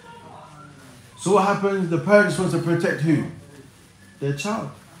 So what happens? The parents want to protect who? Their child.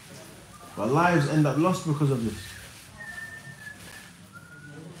 But lives end up lost because of this.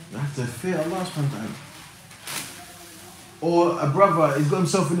 You have to fear Allah sometimes. Or a brother, he's got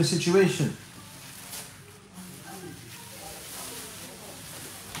himself in a situation.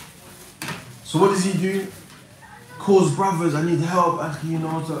 So what does he do? Calls brothers, I need help, asking, you know,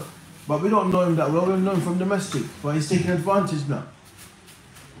 what. But we don't know him that well, we don't know him from domestic, but he's taking advantage now.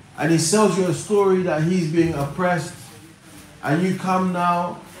 And he sells you a story that he's being oppressed, and you come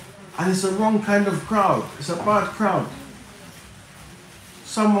now, and it's a wrong kind of crowd. It's a bad crowd.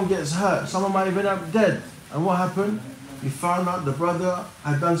 Someone gets hurt, someone might even end up dead. And what happened? You found out the brother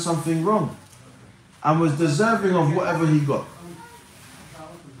had done something wrong and was deserving of whatever he got.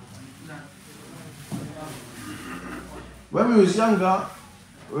 When we was younger,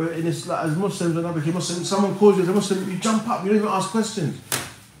 in Islam, as Muslims, when I became Muslim, someone calls you as a Muslim, you jump up, you don't even ask questions.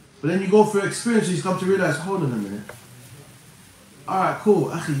 But then you go through experiences, you come to realize, hold on a minute. Alright, cool,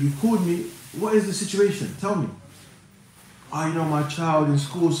 Akhi, you called me, what is the situation? Tell me. Oh, you know, my child in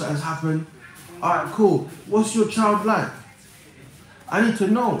school, something's happened. Alright, cool. What's your child like? I need to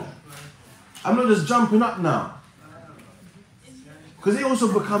know. I'm not just jumping up now. Because it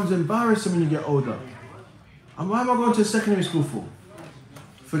also becomes embarrassing when you get older. And why am I going to secondary school for?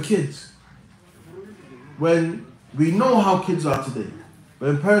 For kids. When we know how kids are today.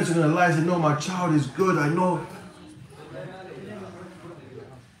 When parents are going to lie and say, no, my child is good, I know.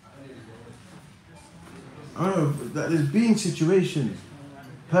 I don't know, that there's been situations.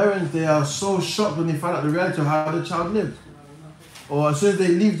 Parents, they are so shocked when they find out the reality of how the child lives. Or as soon as they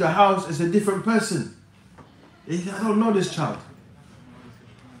leave the house, it's a different person. They say, I don't know this child.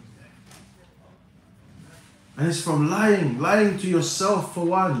 And it's from lying. Lying to yourself for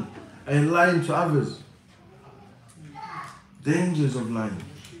one, and lying to others. Dangers of lying.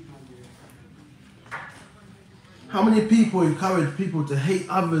 How many people encourage people to hate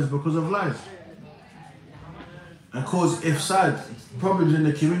others because of lies? And cause ifsad, problems in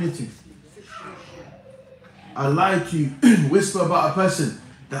the community. I lie to you, whisper about a person.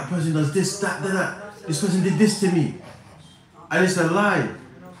 That person does this, that. This person did this to me. And it's a lie.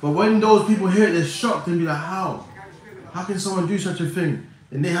 But when those people hear it, they're shocked and be like, how? How can someone do such a thing?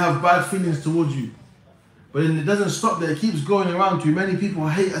 And they have bad feelings towards you. But then it doesn't stop there, it keeps going around to many people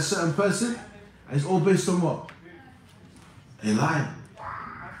hate a certain person, and it's all based on what? A lie.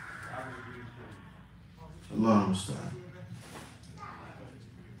 Allah understand.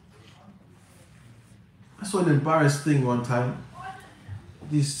 I saw an embarrassed thing one time.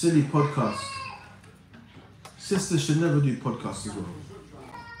 These silly podcasts. Sisters should never do podcasts as well.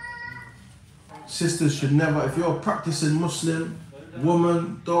 Sisters should never, if you're a practicing Muslim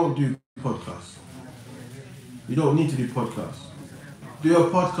woman, don't do podcasts. You don't need to do podcasts. Do a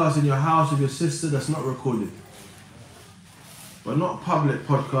podcast in your house with your sister that's not recorded. But not public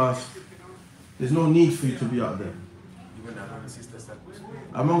podcasts. There's no need for you to be out there. Even among sister circles.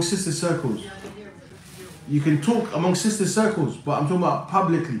 Among sister circles. You can talk among sister circles, but I'm talking about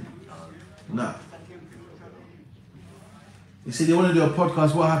publicly. Nah. You see, they want to do a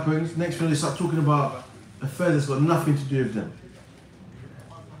podcast, what happens? Next thing they start talking about affairs that's got nothing to do with them.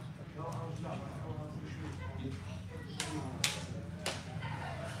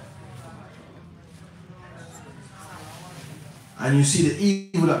 And you see the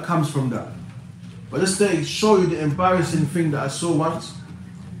evil that comes from that. But just to show you the embarrassing thing that I saw once,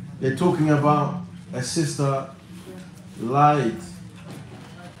 they're talking about a sister lied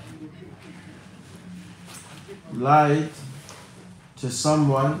to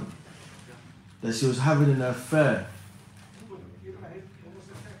someone that she was having an affair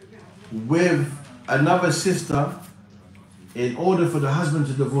with another sister in order for the husband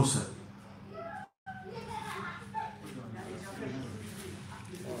to divorce her.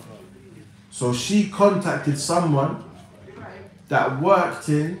 So she contacted someone that worked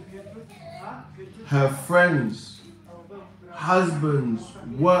in her friend's husband's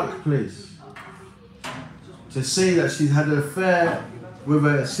workplace to say that she's had an affair with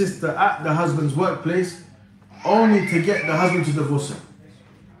her sister at the husband's workplace only to get the husband to divorce her.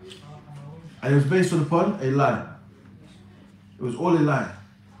 And it was based upon a lie. It was all a lie.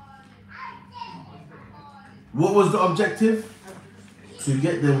 What was the objective? To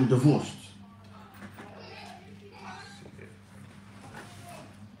get them divorced.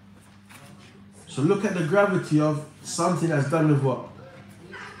 So look at the gravity of something that's done with what?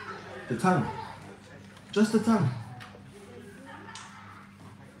 The tongue. Just the tongue.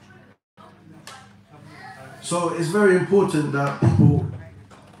 So it's very important that people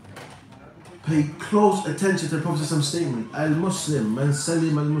pay close attention to the Prophet's statement. Al-Muslim man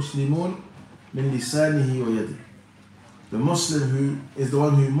salim al-Muslimun min lisanihi wa yadihi. The Muslim who is the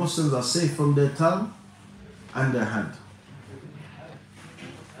one who Muslims are safe from their tongue and their hand.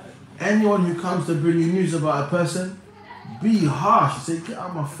 Anyone who comes to bring you news about a person, be harsh. Say, get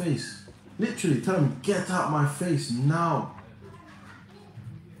out my face. Literally, tell them, get out my face now.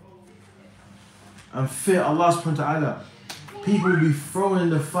 And fear Allah subhanahu wa ta'ala. People will be thrown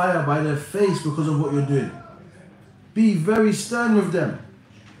in the fire by their face because of what you're doing. Be very stern with them.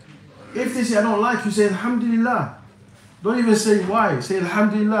 If they say, I don't like you, say, Alhamdulillah. Don't even say why. Say,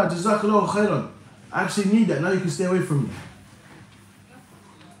 Alhamdulillah, Jazakallahu khairan. I actually need that. Now you can stay away from me.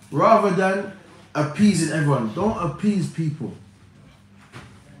 Rather than appeasing everyone. Don't appease people.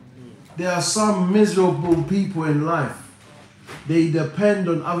 There are some miserable people in life. They depend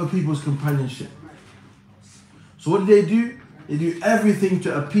on other people's companionship. So what do? They do everything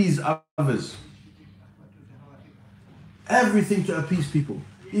to appease others. Everything to appease people.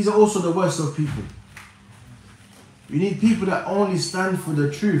 These are also the worst of people. You need people that only stand for the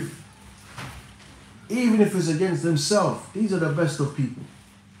truth. Even if it's against themselves. These are the best of people.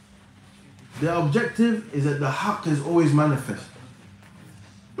 Their objective is that the haqq is always manifest.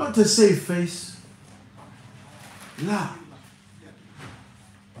 Not to save face. La.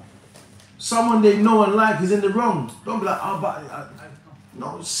 Someone they know and like is in the wrong. Don't be like, oh, but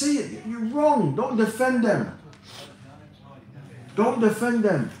no, say it. You're wrong. Don't defend them. Don't defend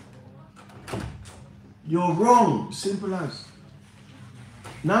them. You're wrong. Simple as.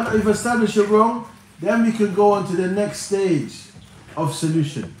 Now that you've established you're wrong, then we can go on to the next stage of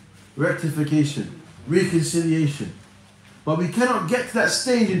solution. Rectification, reconciliation. But we cannot get to that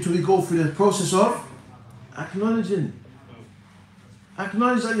stage until we go through the process of acknowledging.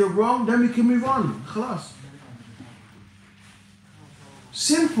 Acknowledge that you're wrong, then we can move on. Khalas.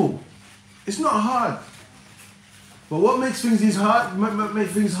 Simple. It's not hard. But what makes things hard? Make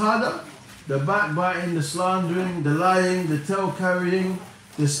things harder? The backbiting, the slandering, the lying, the tale carrying,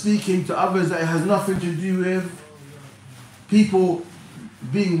 the speaking to others that it has nothing to do with. People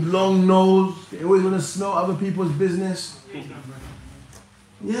being long-nosed, they always want to smell other people's business.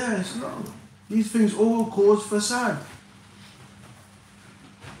 Yeah, it's wrong. These things all cause fasad.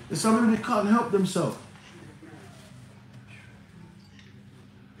 There's some people that can't help themselves.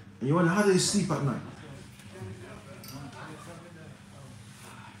 And you wonder, how do they sleep at night?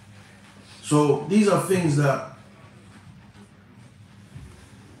 So these are things that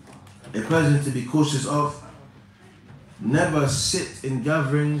a person needs to be cautious of. Never sit in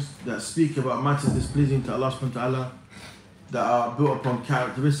gatherings that speak about matters displeasing to Allah subhanahu wa ta'ala, that are built upon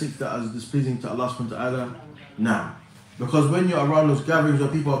characteristics that are displeasing to Allah subhanahu wa ta'ala. Now, because when you're around those gatherings where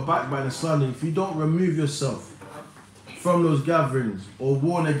people are backbiting and slandering, if you don't remove yourself from those gatherings or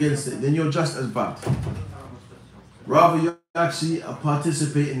warn against it, then you're just as bad. Rather, you actually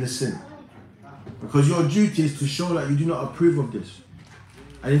participate in the sin. Because your duty is to show that you do not approve of this.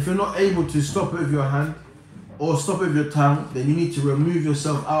 And if you're not able to stop it with your hand, or stop it with your tongue, then you need to remove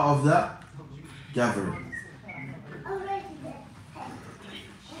yourself out of that gathering.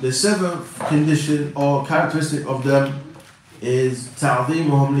 The seventh condition or characteristic of them is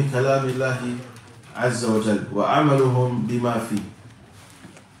تعظيمهم لكلام الله عز وجل وعملهم بما فيه.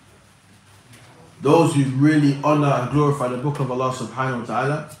 Those who really honor and glorify the book of Allah subhanahu wa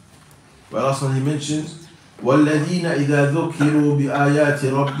ta'ala, where Allah subhanahu mentions وَالَّذِينَ إِذَا ذُكِّرُوا بِآيَاتِ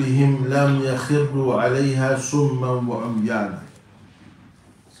رَبِّهِمْ لَمْ يَخِرُّوا عَلَيْهَا سُمًّا وَعُمْيَانًا.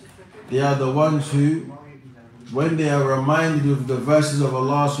 They are the ones who, when they are reminded of the verses of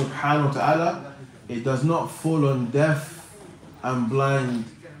Allah subhanahu wa ta'ala, it does not fall on deaf and blind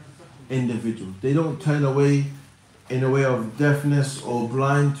individuals. They don't turn away in a way of deafness or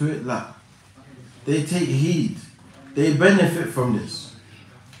blind to it. La. They take heed. They benefit from this.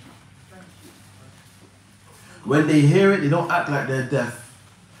 When they hear it, they don't act like they're deaf.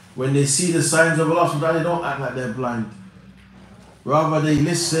 When they see the signs of Allah subhanahu wa ta'ala, they don't act like they're blind. Rather, they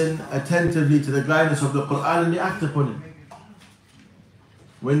listen attentively to the guidance of the Quran and they act upon it.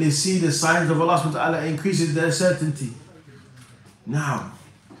 When they see the signs of Allah subhanahu wa ta'ala, it increases their certainty. Now,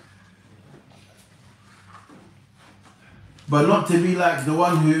 but not to be like the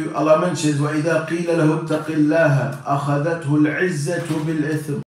one who Allah mentions, وَإِذَا قِيلَ لَهُ اتَّقِ اللَّهَ أَخَذَتْهُ الْعِزَّةُ بِالْإِثْمِ.